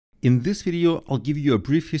In this video, I'll give you a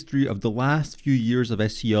brief history of the last few years of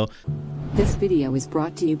SEO. This video is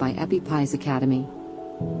brought to you by EpiPies Academy.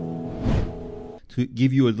 To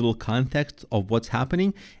give you a little context of what's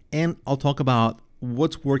happening, and I'll talk about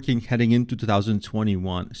what's working heading into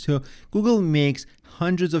 2021. So Google makes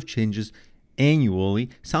hundreds of changes annually,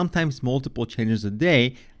 sometimes multiple changes a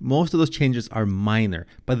day. Most of those changes are minor,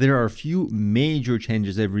 but there are a few major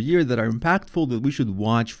changes every year that are impactful that we should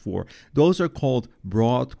watch for. Those are called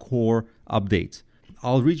broad core updates.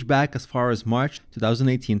 I'll reach back as far as March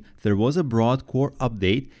 2018. There was a broad core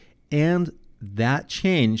update, and that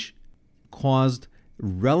change caused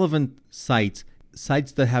relevant sites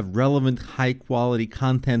that have relevant high quality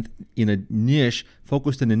content in a niche,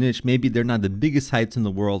 focused in a niche. Maybe they're not the biggest sites in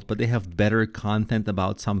the world, but they have better content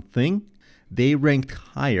about something. They ranked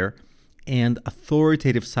higher, and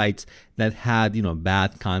authoritative sites that had,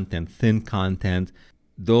 bad content, thin content,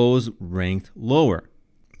 those ranked lower.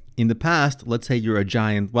 In the past, let's say you're a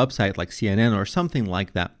giant website like CNN or something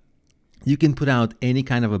like that. You can put out any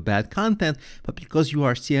kind of a bad content, but because you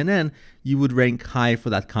are CNN, you would rank high for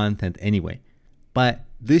that content anyway. But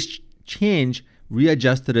this change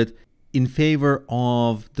readjusted it in favor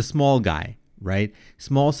of the small guy, right?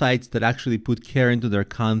 Small sites that actually put care into their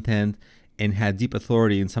content and had deep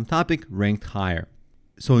authority in some topic ranked higher.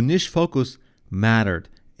 So niche focus mattered,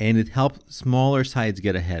 and it helped smaller sites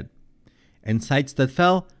get ahead. And sites that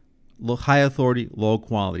fell, high authority, low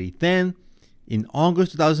quality. Then in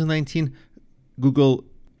August 2019, Google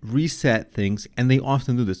reset things, and they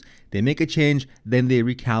often do this. They make a change, then they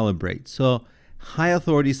recalibrate. So high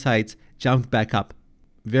authority sites jumped back up.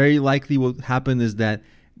 Very likely what happened is that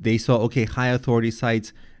they saw, okay, high authority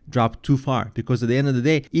sites dropped too far, because at the end of the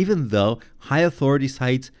day, even though high authority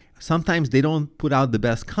sites, sometimes they don't put out the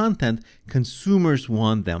best content, consumers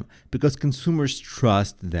want them because consumers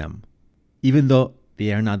trust them, even though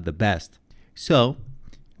they are not the best. So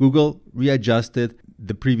Google readjusted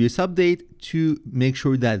the previous update to make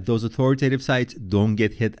sure that those authoritative sites don't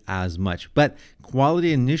get hit as much. But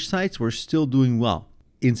quality and niche sites were still doing well.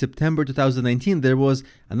 In September 2019, there was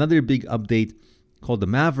another big update called the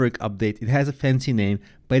Maverick update. It has a fancy name,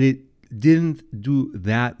 but it didn't do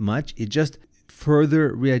that much. It just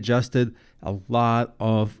further readjusted a lot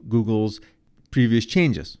of Google's previous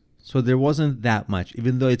changes. So there wasn't that much,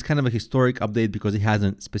 even though it's kind of a historic update because it has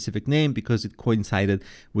a specific name, because it coincided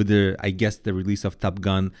with the release of Top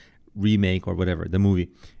Gun remake or whatever, the movie.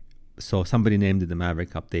 So somebody named it the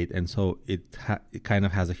Maverick update, and so it kind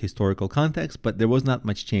of has a historical context, but there was not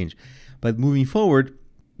much change. But moving forward,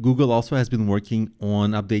 Google also has been working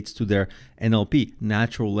on updates to their NLP,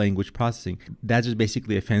 natural language processing. That's just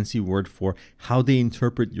basically a fancy word for how they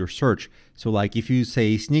interpret your search. So like if you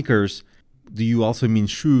say sneakers, do you also mean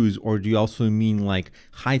shoes, or do you also mean like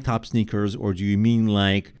high top sneakers, or do you mean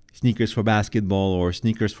like sneakers for basketball or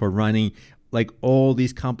sneakers for running? Like all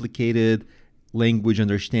these complicated language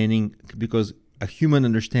understanding, because a human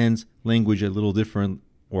understands language a little different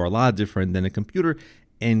or a lot different than a computer.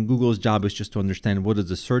 And Google's job is just to understand what does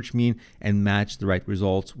the search mean and match the right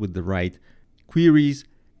results with the right queries.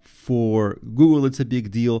 For Google, it's a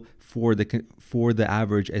big deal. For the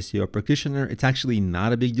average SEO practitioner, it's actually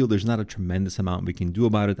not a big deal. There's not a tremendous amount we can do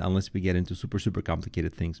about it unless we get into super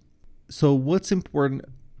complicated things. So what's important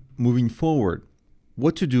moving forward?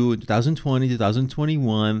 What to do in 2020,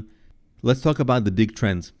 2021? Let's talk about the big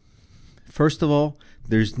trends. First of all,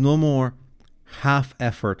 there's no more half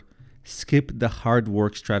effort, skip the hard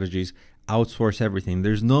work strategies, outsource everything.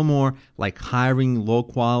 There's no more like hiring low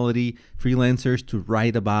quality freelancers to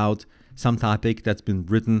write about some topic that's been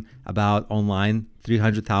written about online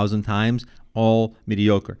 300,000 times, all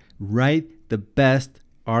mediocre. Write the best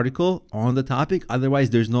article on the topic. Otherwise,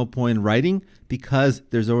 there's no point in writing, because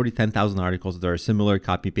there's already 10,000 articles that are similar,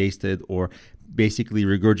 copy-pasted, or basically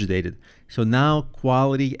regurgitated. So now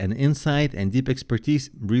quality and insight and deep expertise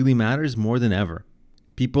really matters more than ever.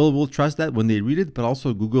 People will trust that when they read it, but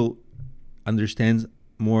also Google understands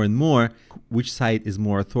more and more which site is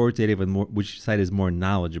more authoritative and which site is more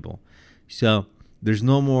knowledgeable. So there's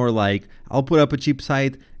no more like, I'll put up a cheap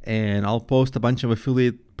site and I'll post a bunch of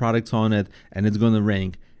affiliate products on it and it's going to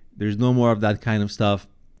rank. There's no more of that kind of stuff.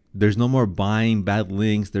 There's no more buying bad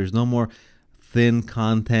links. There's no more thin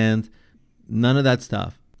content. None of that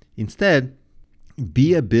stuff. Instead,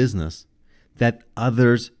 be a business that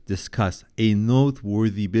others discuss, a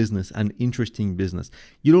noteworthy business, an interesting business.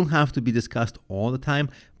 You don't have to be discussed all the time,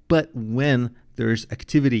 but when there's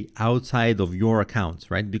activity outside of your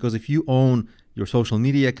accounts, right? Because if you own your social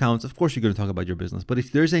media accounts, of course you're going to talk about your business. But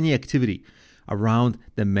if there's any activity around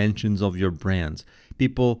the mentions of your brands,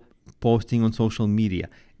 people posting on social media,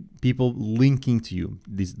 people linking to you.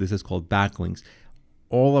 This is called backlinks.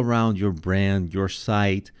 All around your brand, your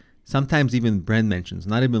site, sometimes even brand mentions,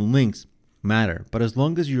 not even links matter. But as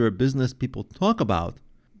long as you're a business people talk about,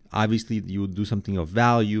 obviously you would do something of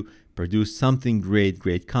value, produce something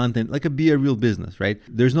great content, like be a real business, right?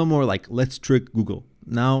 There's no more like, let's trick Google.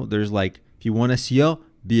 Now there's like, if you want SEO,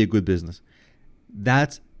 be a good business.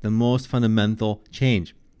 That's the most fundamental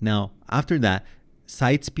change. Now, after that,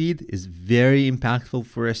 site speed is very impactful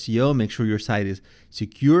for SEO. Make sure your site is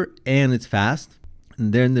secure and it's fast.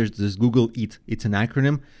 And then there's this Google EAT. It's an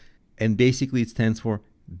acronym, and basically it stands for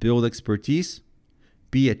build expertise,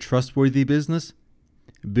 be a trustworthy business,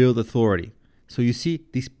 build authority. So you see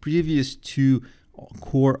these previous two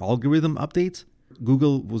core algorithm updates,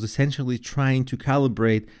 Google was essentially trying to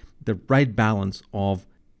calibrate the right balance of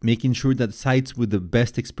making sure that sites with the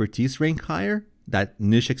best expertise rank higher, that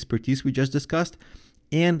niche expertise we just discussed,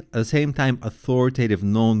 and at the same time, authoritative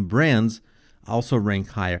known brands also rank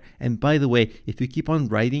higher. And by the way, if you keep on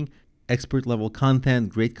writing expert level content,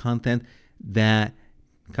 great content that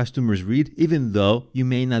customers read, even though you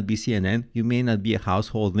may not be CNN, you may not be a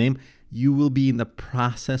household name, you will be in the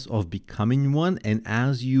process of becoming one. And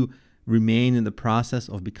as you remain in the process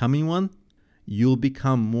of becoming one, you'll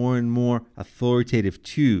become more and more authoritative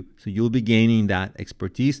too. So you'll be gaining that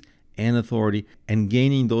expertise and authority, and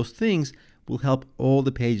gaining those things will help all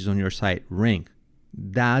the pages on your site rank.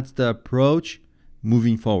 That's the approach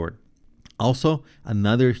moving forward. Also,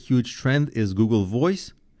 another huge trend is Google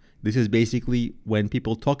Voice. This is basically when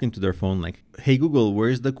people talk into their phone like, hey Google,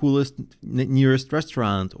 where's the coolest nearest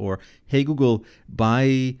restaurant? Or hey Google,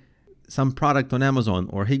 buy some product on Amazon.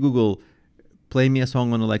 Or hey Google, play me a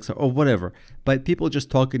song on Alexa, or whatever. But people just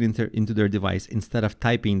talk it into their device instead of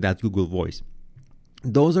typing that Google Voice.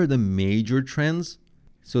 Those are the major trends.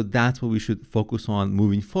 So that's what we should focus on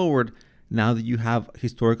moving forward now that you have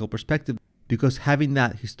historical perspective, because having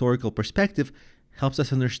that historical perspective helps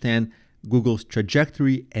us understand Google's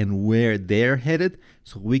trajectory and where they're headed,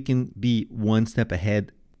 so we can be one step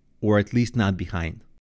ahead or at least not behind.